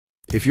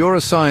If you're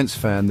a science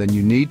fan, then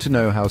you need to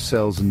know how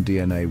cells and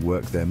DNA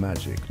work their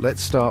magic.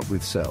 Let's start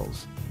with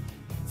cells.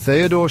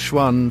 Theodor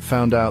Schwann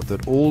found out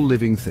that all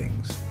living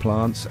things,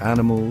 plants,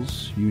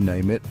 animals, you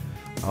name it,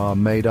 are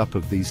made up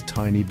of these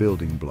tiny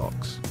building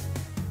blocks.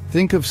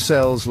 Think of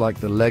cells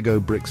like the Lego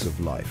bricks of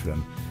life.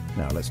 And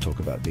now let's talk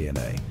about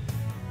DNA.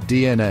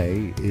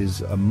 DNA is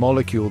a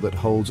molecule that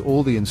holds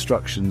all the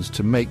instructions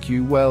to make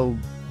you, well,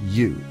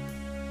 you.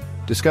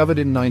 Discovered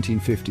in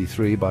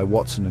 1953 by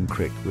Watson and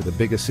Crick with a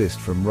big assist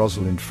from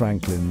Rosalind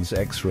Franklin's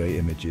X-ray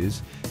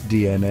images,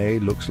 DNA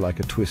looks like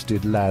a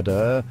twisted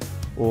ladder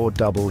or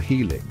double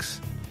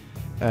helix.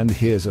 And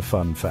here's a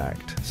fun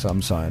fact.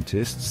 Some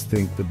scientists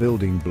think the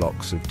building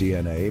blocks of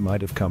DNA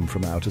might have come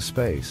from outer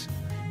space.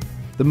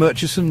 The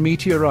Murchison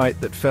meteorite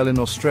that fell in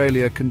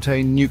Australia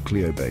contained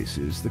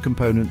nucleobases, the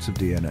components of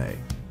DNA.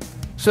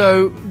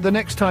 So, the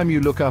next time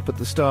you look up at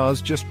the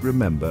stars, just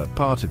remember,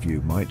 part of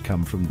you might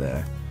come from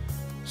there.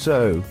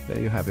 So, there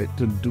you have it.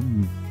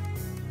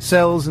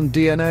 Cells and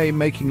DNA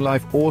making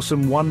life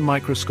awesome one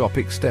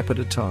microscopic step at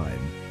a time.